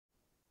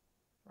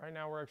Right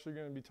now we're actually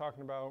going to be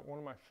talking about one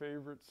of my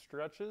favorite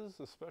stretches,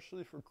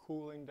 especially for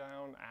cooling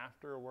down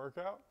after a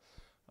workout.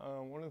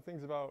 One of the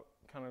things about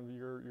kind of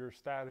your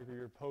static or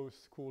your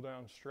post cool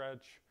down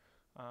stretch,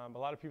 a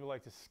lot of people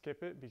like to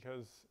skip it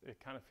because it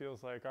kind of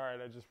feels like, all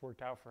right, I just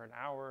worked out for an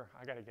hour,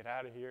 I got to get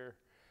out of here.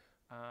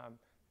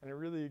 And it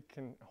really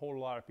can hold a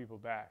lot of people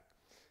back.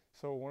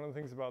 So one of the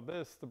things about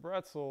this, the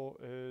Bretzel,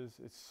 is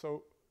it's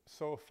so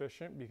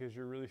efficient because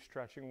you're really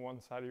stretching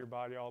one side of your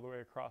body all the way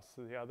across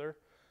to the other.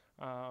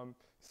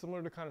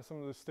 Similar to kind of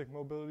some of the stick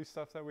mobility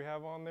stuff that we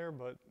have on there,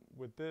 but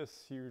with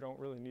this you don't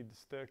really need the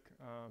stick,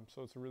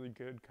 so it's a really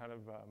good kind of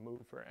move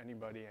for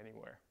anybody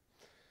anywhere.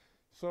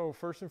 So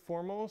first and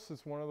foremost,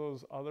 it's one of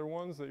those other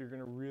ones that you're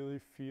going to really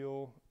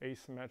feel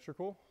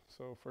asymmetrical.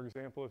 So for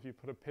example, if you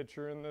put a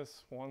pitcher in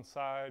this one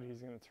side,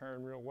 he's going to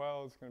turn real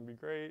well, it's going to be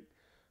great,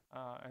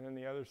 and then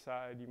the other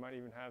side you might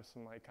even have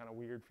some like kind of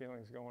weird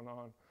feelings going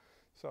on.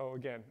 So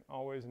again,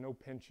 always no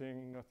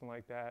pinching, nothing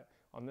like that.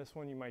 On this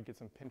one, you might get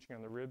some pinching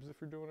on the ribs if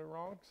you're doing it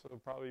wrong, so it'll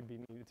probably be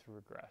needed to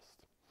regress,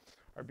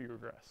 or be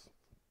regressed.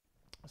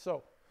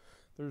 So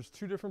there's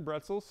two different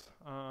Bretzels.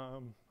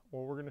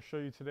 What we're gonna show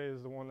you today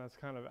is the one that's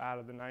kind of out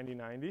of the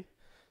 90-90.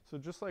 So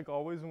just like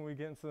always when we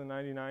get into the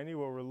 90-90,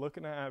 what we're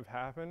looking to have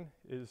happen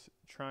is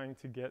trying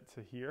to get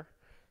to here,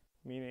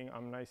 meaning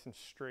I'm nice and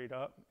straight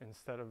up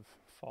instead of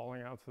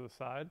falling out to the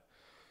side.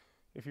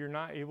 If you're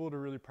not able to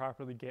really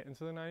properly get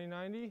into the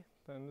 90-90,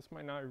 then this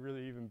might not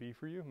really even be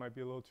for you. It might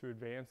be a little too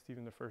advanced,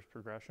 even the first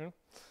progression.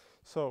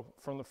 So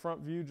from the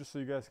front view, just so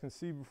you guys can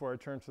see before I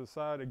turn to the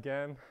side,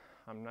 again,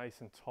 I'm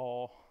nice and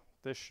tall.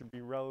 This should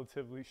be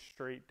relatively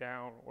straight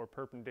down or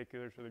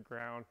perpendicular to the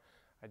ground.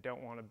 I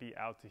don't want to be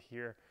out to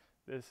here.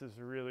 This is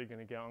really going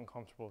to get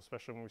uncomfortable,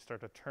 especially when we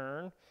start to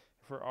turn.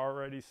 If we're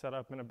already set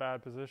up in a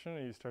bad position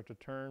and you start to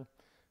turn,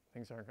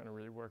 things aren't going to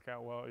really work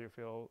out well. You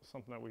feel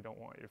something that we don't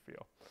want you to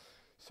feel.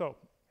 So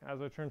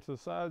as I turn to the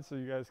side so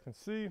you guys can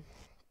see, I'm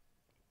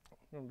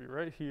going to be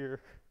right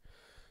here.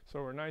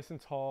 So we're nice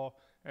and tall.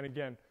 And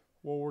again,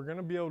 what we're going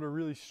to be able to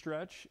really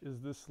stretch is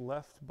this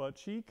left butt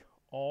cheek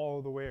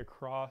all the way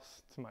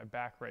across to my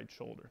back right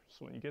shoulder.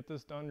 So when you get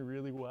this done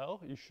really well,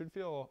 you should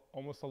feel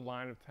almost a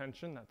line of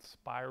tension that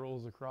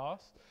spirals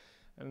across.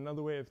 And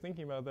another way of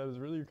thinking about that is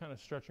really you're kind of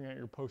stretching out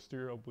your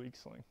posterior oblique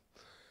sling.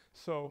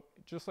 So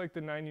just like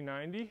the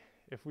 90-90,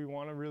 if we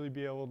want to really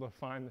be able to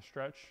find the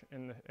stretch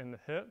in the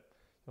hip,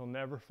 you'll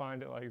never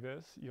find it like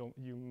this. You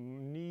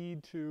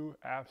need to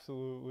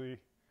absolutely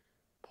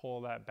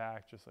pull that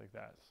back just like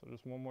that. So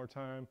just one more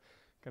time,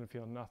 gonna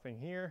feel nothing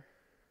here.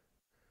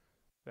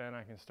 Then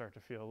I can start to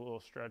feel a little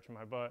stretch in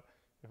my butt.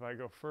 If I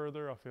go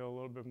further, I'll feel a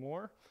little bit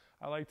more.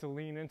 I like to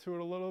lean into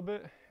it a little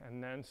bit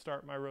and then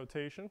start my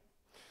rotation.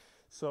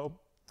 So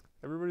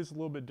everybody's a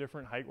little bit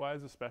different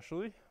height-wise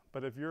especially,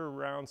 but if you're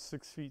around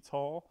 6 feet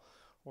tall,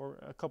 or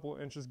a couple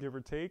of inches give or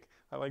take,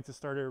 I like to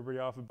start everybody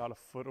off about a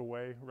foot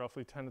away,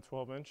 roughly 10 to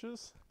 12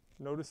 inches.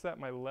 Notice that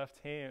my left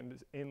hand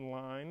is in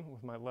line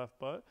with my left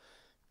butt,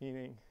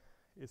 meaning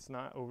it's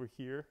not over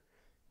here,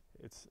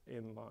 it's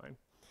in line.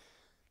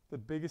 The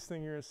biggest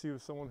thing you're gonna see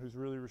with someone who's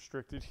really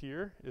restricted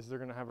here is they're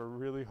gonna have a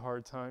really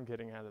hard time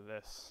getting out of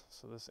this.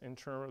 So this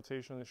internal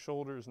rotation of the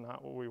shoulder is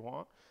not what we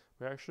want.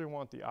 We actually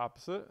want the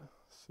opposite.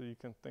 So you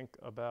can think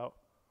about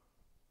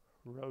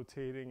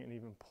rotating and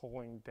even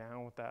pulling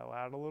down with that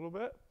lat a little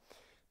bit.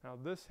 Now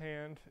this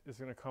hand is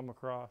going to come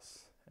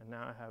across, and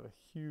now I have a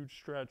huge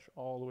stretch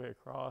all the way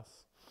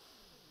across.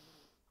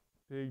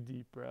 Big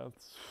deep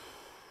breaths.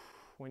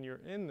 When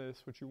you're in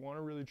this, what you want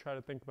to really try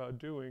to think about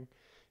doing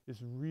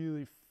is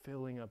really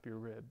filling up your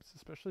ribs,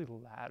 especially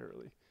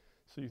laterally.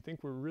 So you think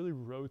we're really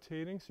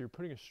rotating, so you're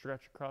putting a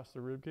stretch across the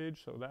rib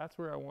cage. So that's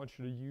where I want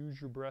you to use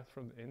your breath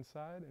from the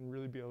inside and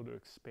really be able to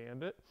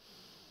expand it.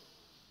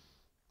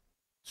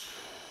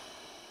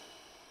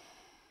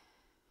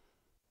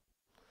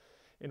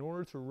 In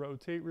order to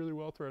rotate really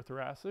well through our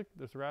thoracic,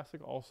 the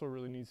thoracic also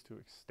really needs to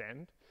extend.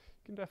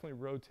 You can definitely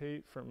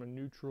rotate from a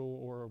neutral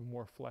or a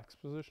more flex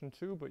position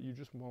too, but you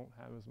just won't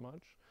have as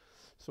much.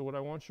 So what I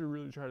want you to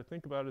really try to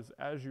think about is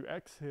as you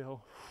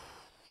exhale,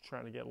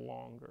 trying to get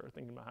longer,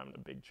 thinking about having a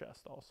big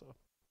chest also.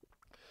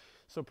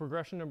 So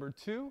progression number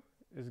 2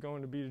 is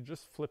going to be to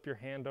just flip your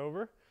hand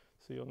over.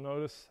 So you'll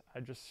notice I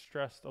just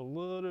stressed a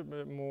little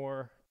bit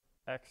more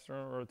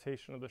external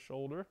rotation of the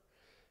shoulder.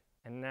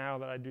 And now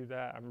that I do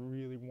that, I'm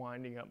really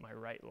winding up my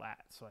right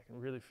lat. So I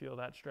can really feel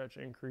that stretch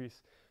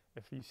increase.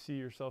 If you see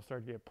yourself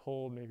start to get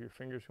pulled, maybe your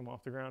fingers come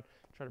off the ground,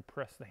 try to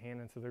press the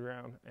hand into the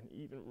ground and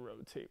even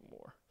rotate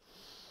more.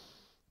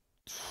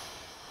 If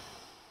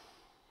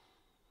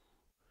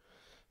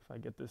I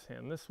get this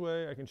hand this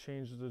way, I can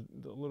change the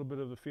little bit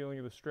of the feeling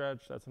of the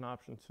stretch. That's an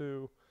option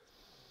too.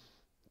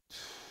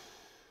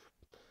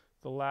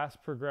 The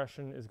last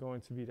progression is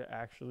going to be to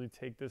actually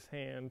take this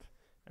hand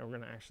and we're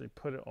going to actually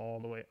put it all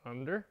the way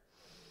under.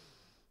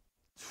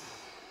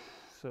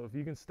 So if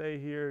you can stay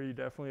here, you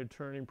definitely are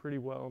turning pretty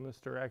well in this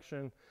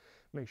direction.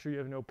 Make sure you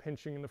have no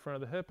pinching in the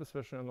front of the hip,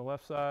 especially on the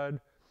left side.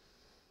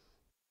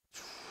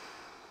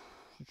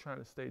 You're trying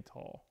to stay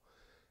tall.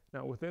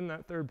 Now within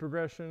that third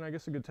progression, I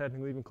guess I could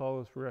technically even call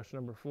this progression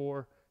number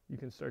 4, you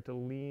can start to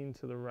lean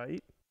to the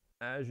right.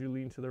 As you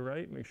lean to the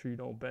right, make sure you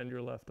don't bend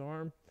your left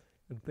arm,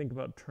 and think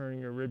about turning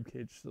your rib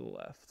cage to the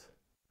left.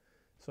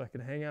 So I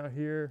can hang out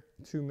here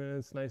 2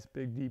 minutes, nice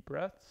big deep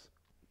breaths.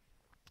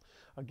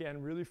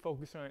 Again, really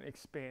focus on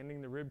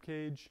expanding the rib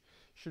cage.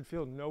 You should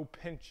feel no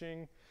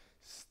pinching.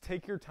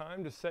 Take your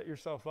time to set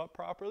yourself up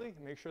properly.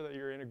 Make sure that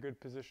you're in a good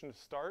position to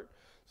start.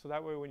 So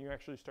that way when you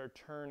actually start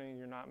turning,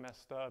 you're not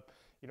messed up.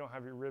 You don't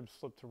have your ribs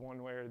slip to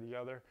one way or the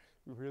other.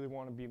 You really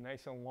want to be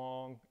nice and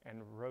long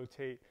and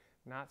rotate,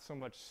 not so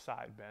much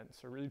side bend.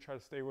 So really try to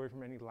stay away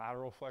from any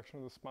lateral flexion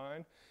of the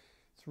spine.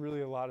 It's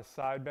really a lot of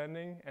side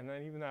bending. And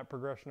then even that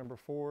progression number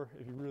 4,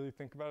 if you really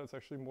think about it, it's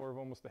actually more of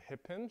almost a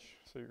hip hinge.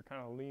 So you're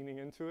kind of leaning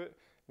into it,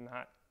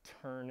 not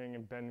turning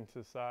and bending to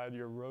the side.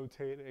 You're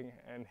rotating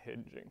and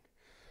hinging.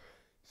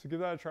 So give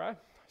that a try. I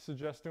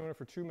suggest doing it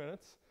for 2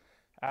 minutes.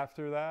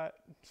 After that,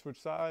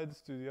 switch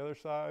sides, do the other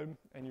side,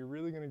 and you're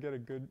really going to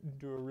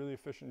do a really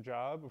efficient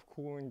job of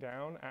cooling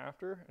down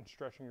after and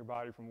stretching your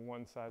body from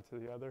one side to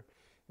the other,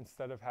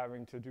 instead of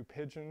having to do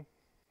pigeon,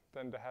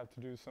 then to have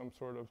to do some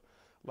sort of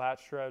lat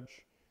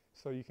stretch.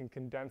 So you can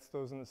condense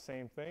those in the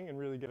same thing and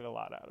really get a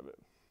lot out of it.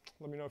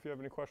 Let me know if you have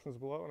any questions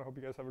below, and I hope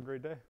you guys have a great day.